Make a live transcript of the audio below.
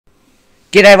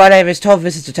G'day, my name is Tom,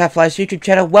 this is the Tafflies YouTube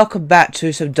channel. Welcome back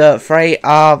to some Dirt 3.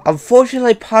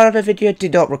 Unfortunately, part of the video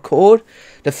did not record,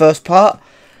 the first part.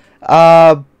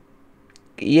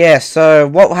 Yeah, so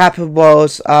what happened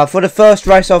was, for the first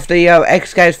race of the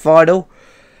X Games final,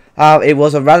 it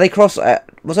was a rallycross.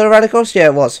 Was it a rallycross? Yeah,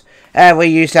 it was. And we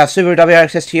used our Subaru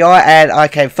WRX STI, and I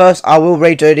came first. I will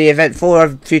redo the event for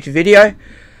a future video.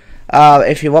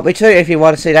 If you want me to, if you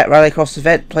want to see that rallycross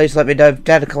event, please let me know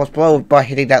down in the comments below by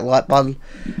hitting that like button.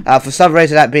 For some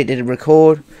reason that bit didn't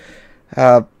record.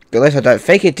 At least I don't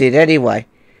think it did anyway.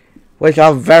 Which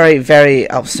I'm very, very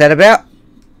upset about.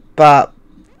 But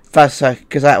that's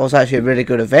because that was actually a really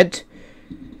good event.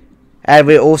 And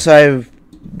we also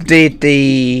did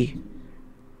the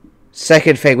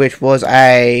second thing, which was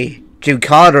a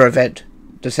Gymkhana event.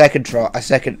 The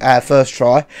first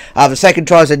try. The second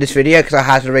try is in this video because I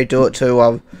had to redo it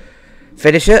to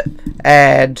finish it.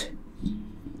 And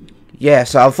yeah,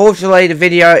 so unfortunately the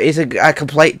video isn't a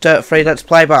complete Dirt 3 Let's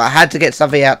Play, but I had to get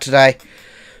something out today.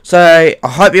 So I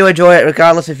hope you enjoy it.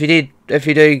 Regardless, if you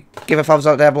do, give a thumbs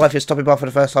up down below. If you're stopping by for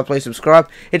the first time, please subscribe.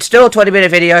 It's still a 20-minute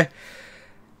video,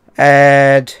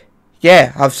 and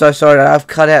yeah, I'm so sorry that I've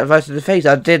cut out most of the things.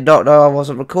 I did not know I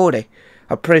wasn't recording.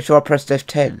 I'm pretty sure I pressed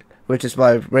F10. Which is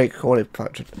my recording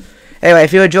function. Anyway,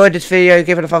 if you enjoyed this video,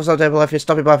 give it a thumbs up down below. If you're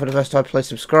stopping by for the first time, please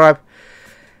subscribe.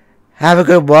 Have a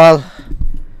good one.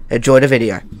 Enjoy the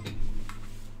video.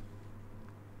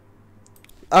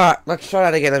 Alright, let's try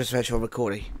that again. Let me just make sure I'm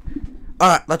recording.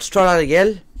 Alright, let's try that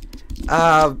again.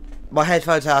 My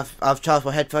headphones, I've charged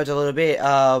my headphones a little bit.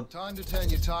 Time to turn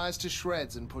your tyres to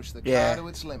shreds and push the car to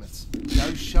its limits.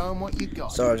 Go show them what you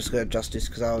got. Sorry, I'm just going to adjust this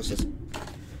because I was just...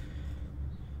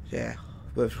 Yeah.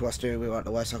 With my steering wheel out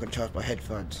the way so I can charge my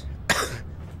headphones.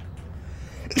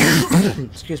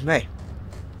 Excuse me.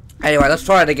 Anyway, let's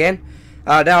try it again.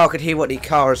 Now I can hear what the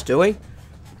car is doing.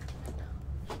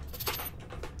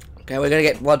 Okay, we're going to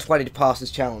get 120 to pass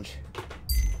this challenge.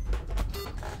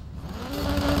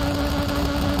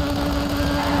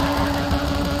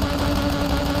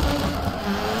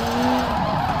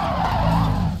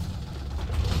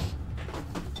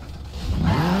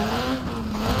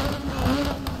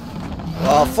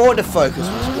 Oh, Ford Focus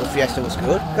was good. Fiesta was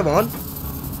good. Come on.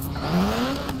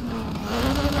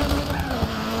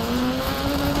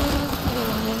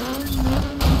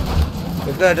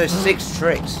 We're going to do 6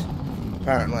 tricks,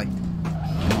 apparently.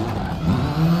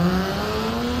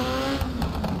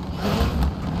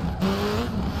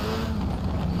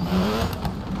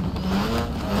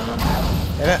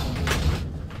 Hit it.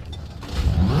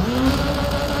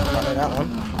 Can't do that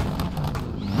one.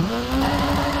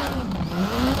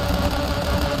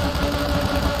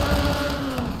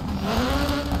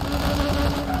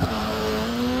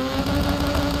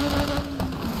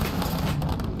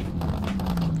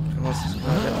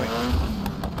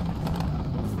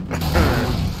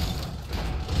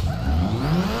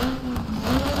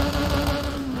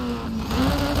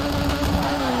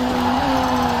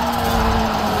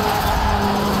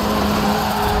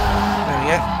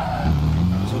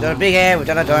 We've done a big air, we've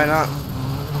done a donut.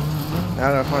 Now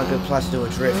I'm going to find a good place to do a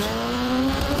drift.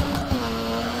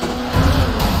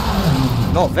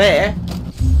 Not there.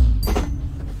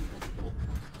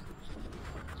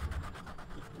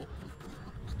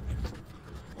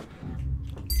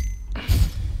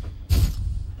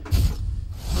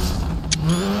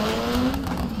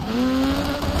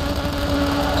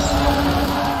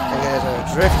 Okay, there's a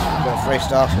drift. We've got 3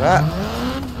 stars for that.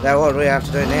 Now what do we have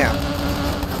to do now?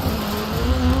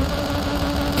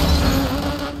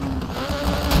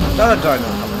 Don't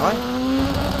come on.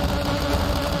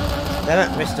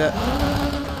 Damn it, missed it.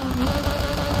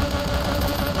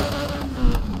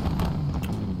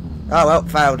 Oh well,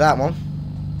 failed that one.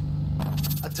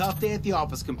 A tough day at the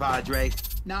office, compadre.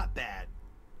 Not bad.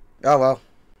 Oh well.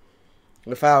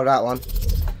 We failed that one.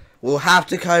 We'll have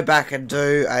to go back and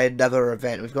do another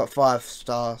event. We've got 5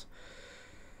 stars.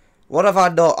 What have I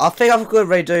not? I think I'm going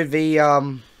to redo the,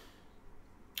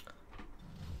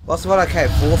 what's the one I came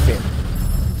 4th in?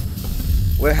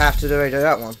 We'll have to redo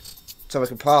that one, so we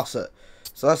can pass it.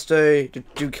 So let's do the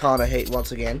Gymkhana heat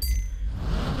once again.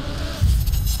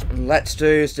 And let's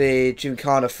do the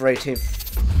Gymkhana 3 Team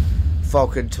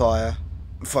Falcon Tyre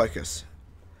Focus.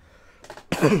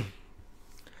 And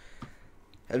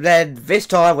then this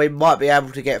time we might be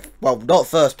able to get, well, not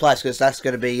first place because that's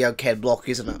going to be Ken Block,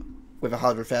 isn't it? With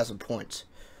 100,000 points.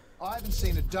 I haven't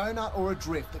seen a donut or a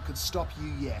drift that could stop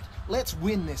you yet. Let's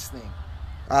win this thing.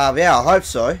 Yeah, I hope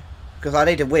so. Because I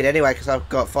need to win anyway, because I've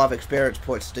got 5 experience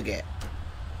points to get.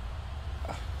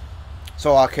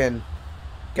 So I can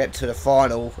get to the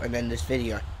final and end this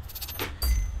video.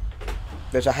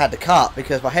 which I had to cut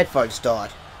because my headphones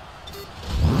died.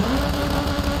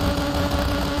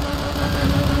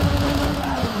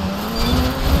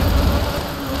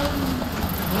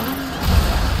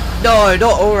 No,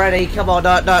 not already. Come on,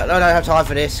 no, I don't have time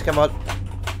for this. Come on.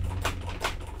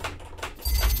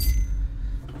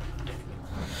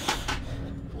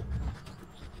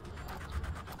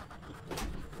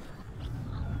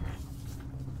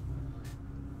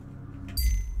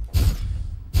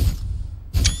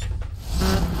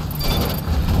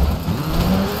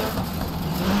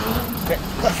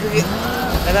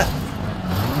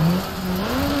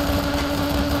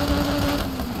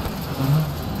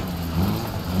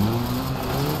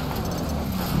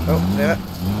 Oh, damn it.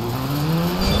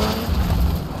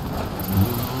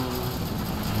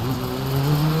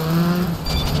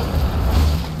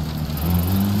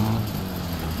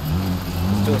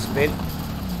 Do a spin.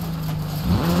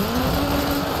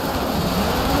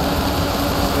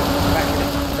 Back in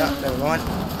it. No, never mind.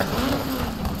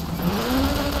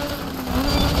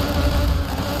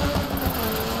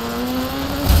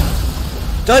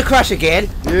 Don't crash again.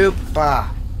 Nope.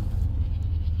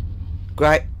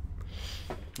 Great.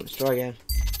 Let's try again.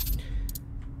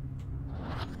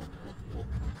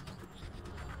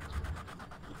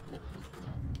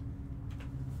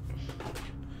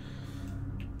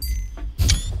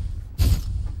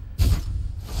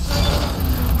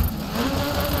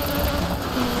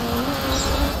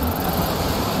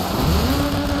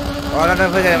 I don't know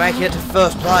if we're going to make it to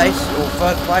first place, or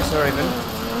third place, or even.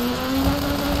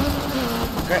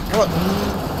 Okay, come on.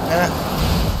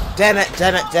 Damn it,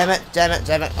 damn it, damn it, damn it,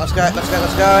 damn it. Let's go, let's go,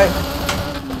 let's go.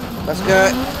 Let's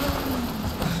go.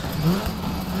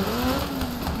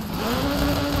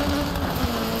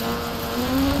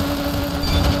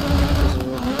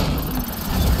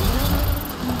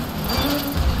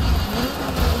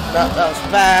 That was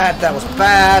bad, that was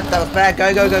bad, that was bad.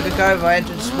 Go, go, go, go, go. My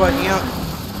engine's working out.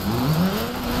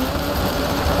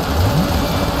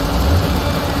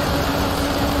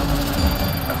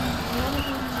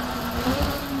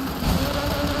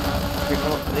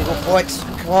 Legal points.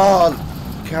 Come on.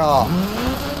 Car.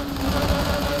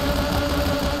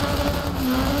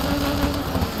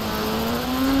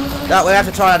 No, we have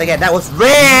to try that again. That was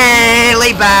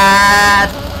really bad.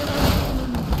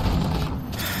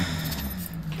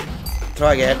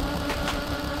 Try again.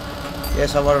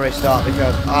 Yes, I want to restart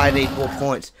because I need more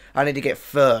points. I need to get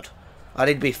third. I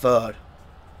need to be third.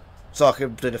 So I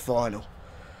can do the final.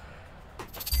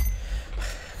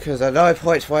 Because I know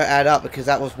points won't add up because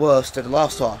that was worse than the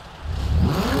last time.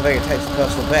 I think it takes the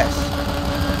personal best.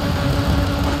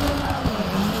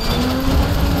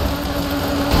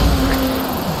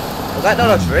 Was that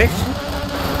not a drift?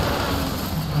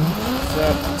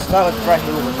 So, start with breaking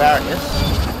all the barriers.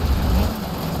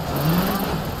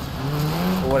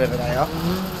 Or whatever they are.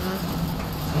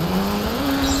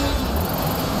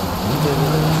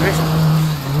 Drift.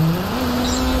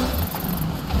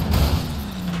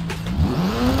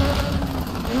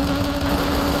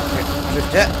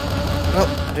 Drift it. Nope,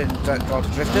 don't try to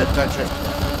drift it, don't drift it.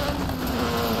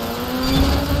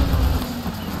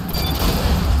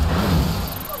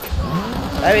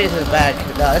 Maybe this is a bad,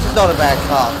 no, this is not a bad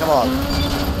car, come on.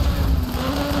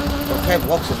 Well, Ken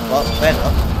Walks is a lot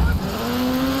better.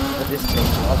 But this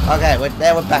thing's not. Okay,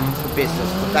 now we're back into business,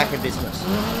 we're back in business.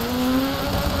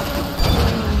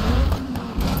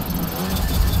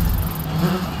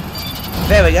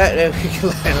 There we go,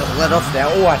 we can let off now,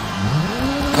 alright.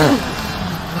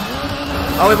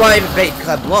 Oh, we might even beat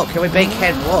Ken Block. Can we beat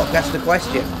Ken Block? That's the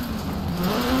question.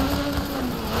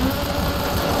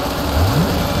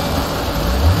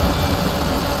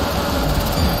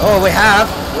 Oh, we have.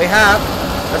 We have.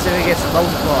 Let's see if we get some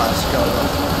multipliers going on.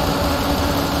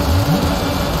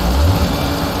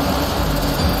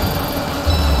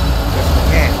 Yes, we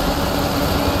can.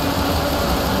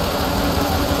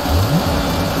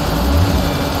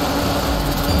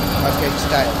 Let's get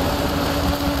stale.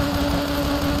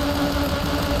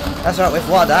 That's right, we've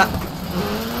won that.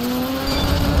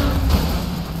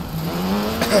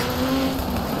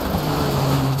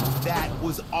 That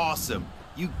was awesome.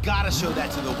 You gotta show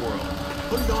that to the world.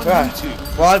 Put it on YouTube.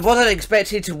 Well, I wasn't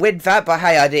expecting to win that, but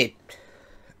hey, I did.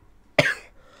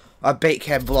 I beat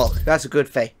Ken Block. That's a good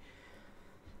thing.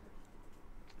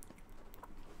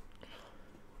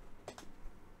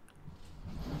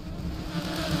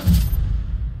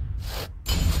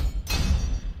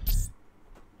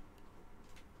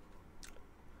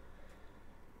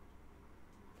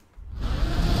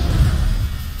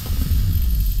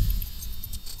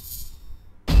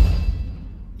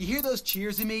 You hear those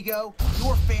cheers, amigo?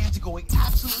 Your fans are going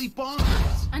absolutely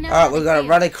bonkers. I know. Alright, we're gonna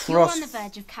rally cross. You're on the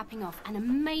verge of capping off an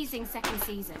amazing second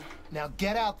season. Now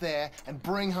get out there and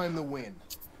bring home the win.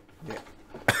 Yeah.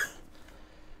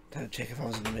 Don't check if I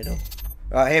was in the middle.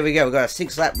 Right, here we go. We've got a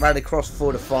 6-lap rallycross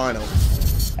for the final.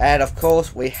 And of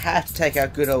course, we have to take our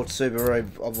good old Subaru,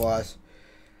 otherwise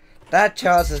that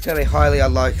chance is going to be highly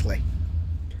unlikely.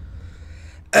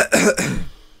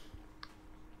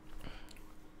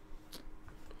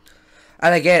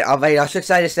 And again, I mean, I should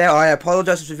say this now. I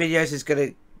apologise if the videos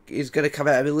is gonna come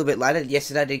out a little bit later.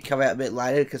 Yesterday did come out a bit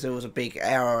later because it was a big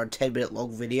hour and 10-minute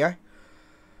long video.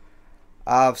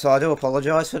 So I do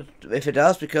apologise if it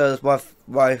does, because my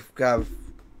the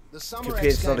Summer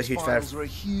computer's X not a Games huge finals fan. are a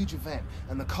huge event,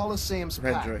 and the Coliseum's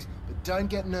packed. Rendering. But don't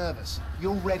get nervous.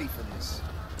 You're ready for this.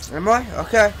 Am I?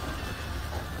 Okay.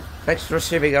 Thanks for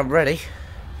assuming I'm ready.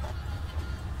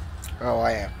 Oh,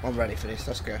 I am. I'm ready for this.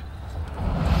 Let's go.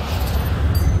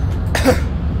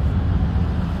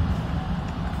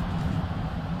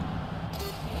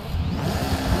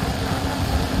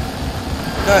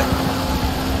 Good.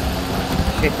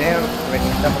 Sit down. Ready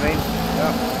to double in.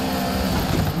 Up.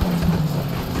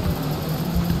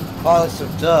 Pilots of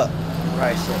Dirt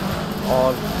racing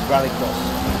on Rallycross.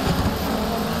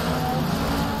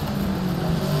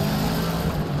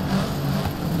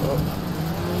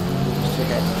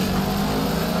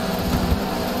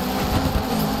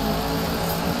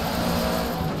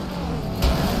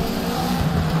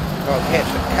 Oh,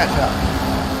 catch up.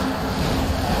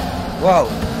 Whoa.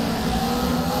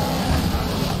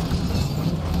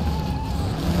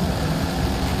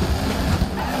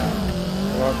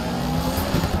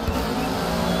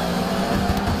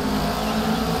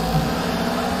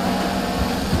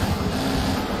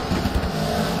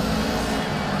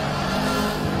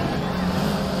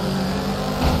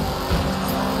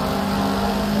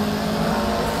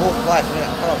 Fourth place, we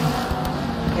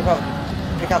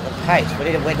pick up the pace. We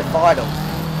need to win the final.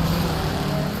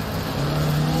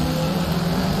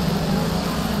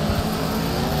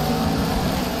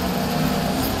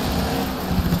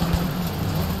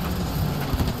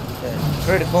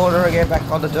 Through the corner again, back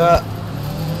on the dirt.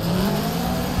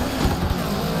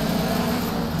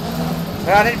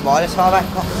 But I didn't mind this hard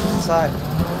so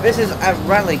this is a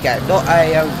rally game, not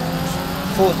a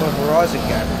Forza Horizon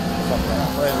game.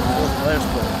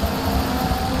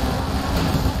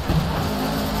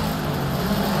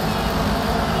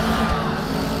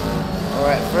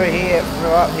 Alright, through here,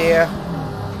 through up here.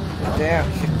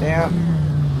 Shift down.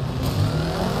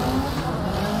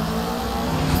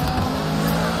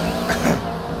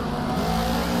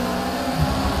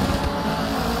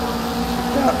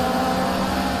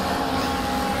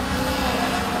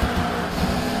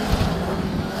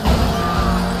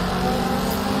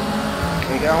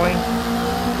 Keep going.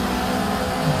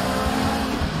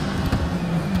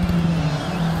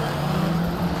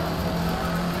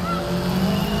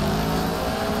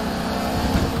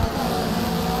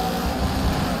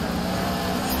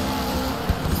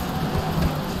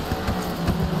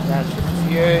 Down shift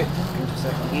view, into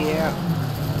second gear,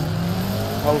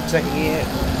 hold second gear,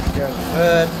 go to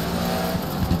third.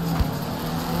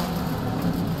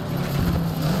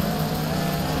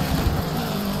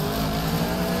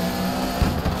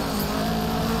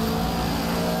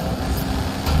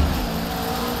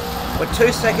 We're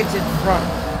 2 seconds in front.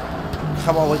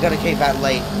 Come on, we're going to keep that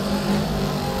lead.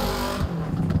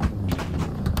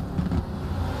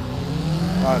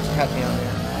 Oh, it's catching on now.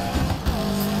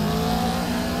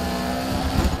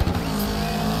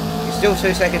 You're still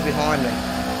 2 seconds behind me.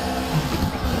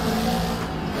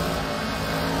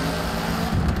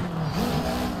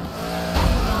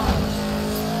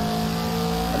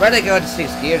 I'm ready to go into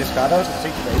 6th gear this car. That was a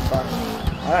 6 speed, but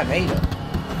I don't need it.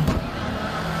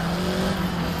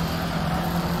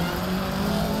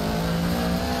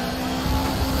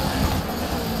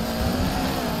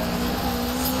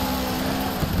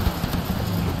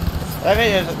 I don't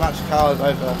think there's as much cars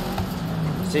over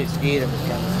 6th gear than this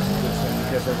gun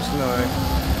because there was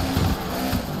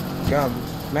no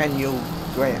manual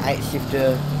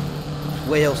 8-shifter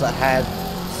wheels that had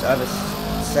over 6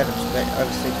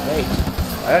 speeds.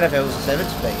 I don't know if it was a 7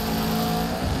 speed.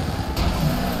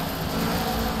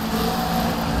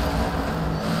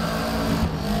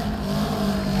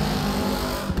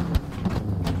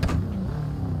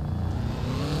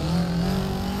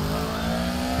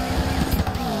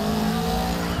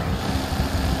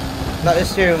 Like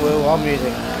this steering wheel I'm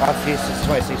using, I've used since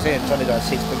 2016, it's only got a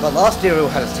 6 speed. My last steering wheel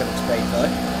had a 7 speed though.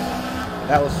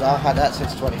 I had that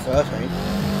since 2013.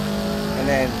 And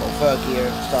then third gear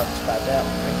started to spaz out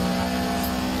with me.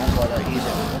 That's why I don't use it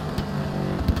anymore.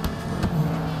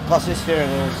 Plus this steering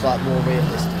wheel is like more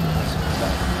realistic. So.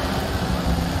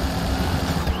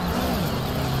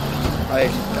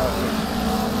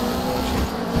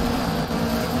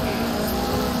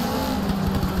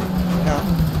 No.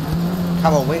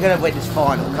 Come on, we're gonna win this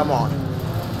final. Come on.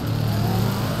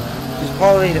 It's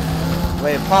probably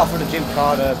apart from the Jim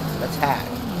Carter attack.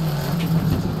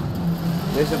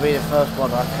 This will be the first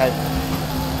one I came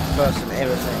first and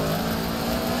everything.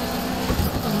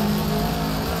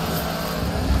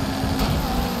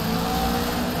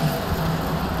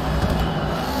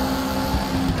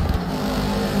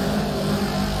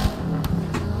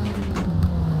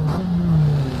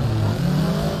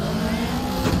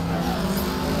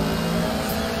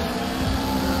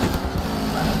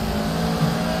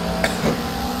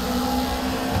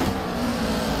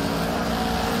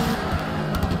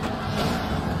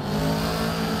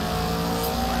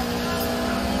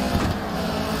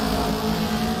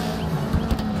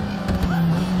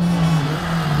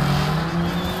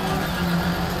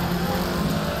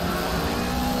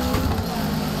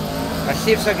 My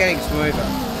shifts are getting smoother.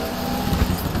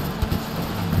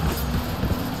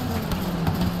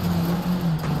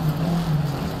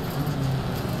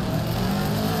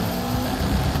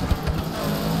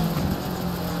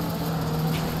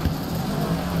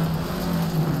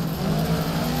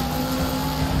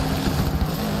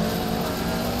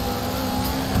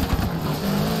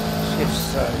 Shifts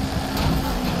so.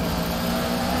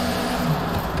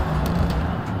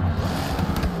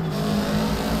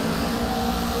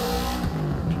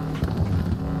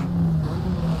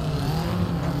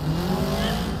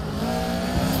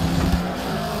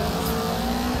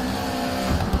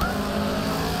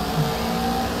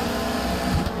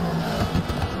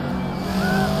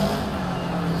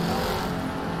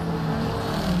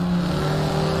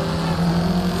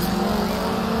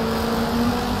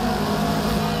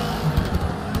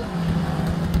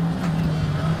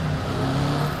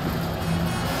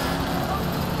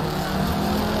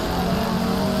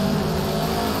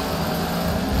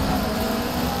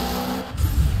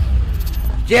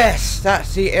 Yes,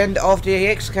 that's the end of the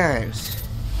X Games.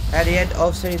 At the end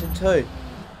of Season 2.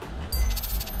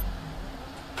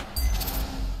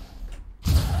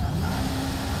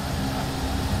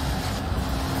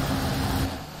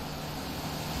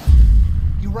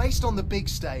 You raced on the big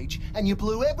stage and you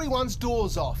blew everyone's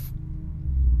doors off.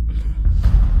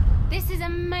 This is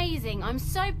amazing. I'm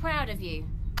so proud of you.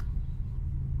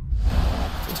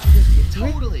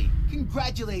 Totally.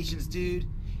 Congratulations, dude.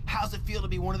 How's it feel to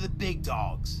be one of the big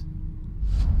dogs?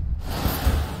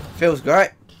 Feels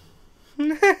great.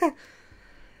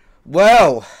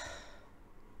 Well,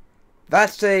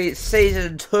 that's the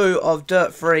Season 2 of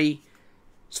Dirt 3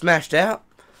 smashed out.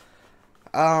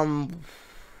 Wow.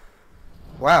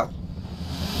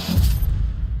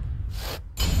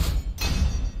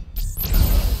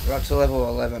 We're up to level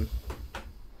 11.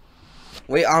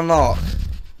 We unlock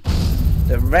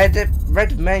the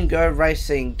Red Mango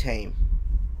Racing Team.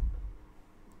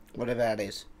 Whatever that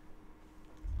is.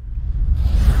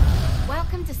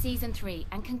 Welcome to Season 3,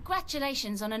 and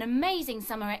congratulations on an amazing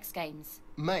Summer X Games.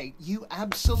 Mate, you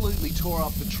absolutely tore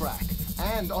up the track.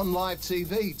 And on live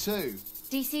TV too.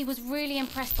 DC was really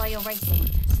impressed by your racing,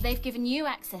 so they've given you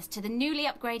access to the newly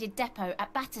upgraded depot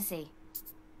at Battersea.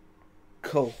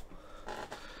 Cool.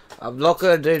 I'm not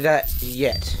going to do that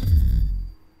yet.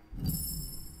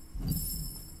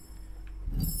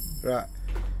 Right.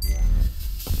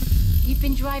 You've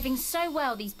been driving so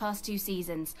well these past 2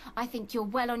 seasons. I think you're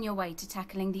well on your way to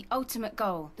tackling the ultimate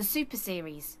goal, the Super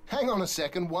Series. Hang on a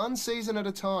second, one season at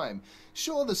a time.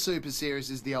 Sure, the Super Series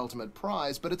is the ultimate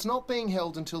prize, but it's not being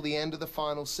held until the end of the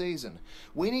final season.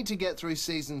 We need to get through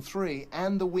Season 3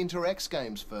 and the Winter X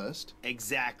Games first.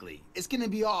 Exactly. It's gonna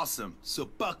be awesome. So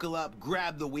buckle up,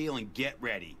 grab the wheel, and get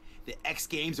ready. The X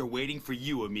Games are waiting for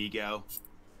you, amigo.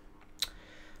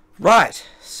 Right,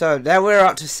 so now we're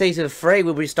up to Season 3.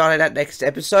 We'll be starting that next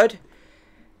episode.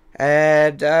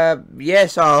 And,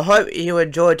 yes, I hope you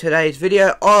enjoyed today's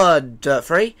video on Dirt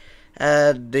 3.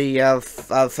 And the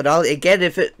finale. Again,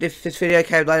 if this video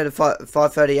came later than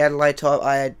 5:30 Adelaide time,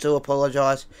 I do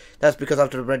apologise. That's because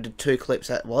I've rendered 2 clips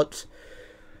at once.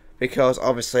 Because,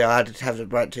 obviously, I had to have the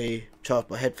break to charge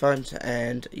my headphones.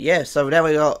 And, yeah, so now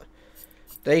we got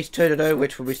these 2 to do,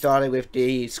 which will be starting with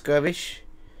the Skirmish.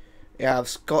 Yeah,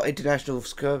 I've got International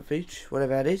Skirmish,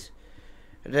 whatever that is.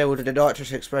 And then we'll do the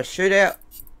Nitrous Express Shootout.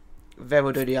 Then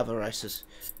we'll do the other races.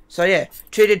 So yeah,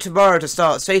 tune in tomorrow to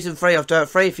start Season 3 of Dirt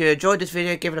 3. If you enjoyed this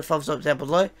video, give it a thumbs up down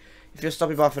below. If you're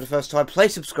stopping by for the first time,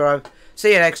 please subscribe.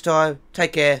 See you next time.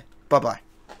 Take care. Bye-bye.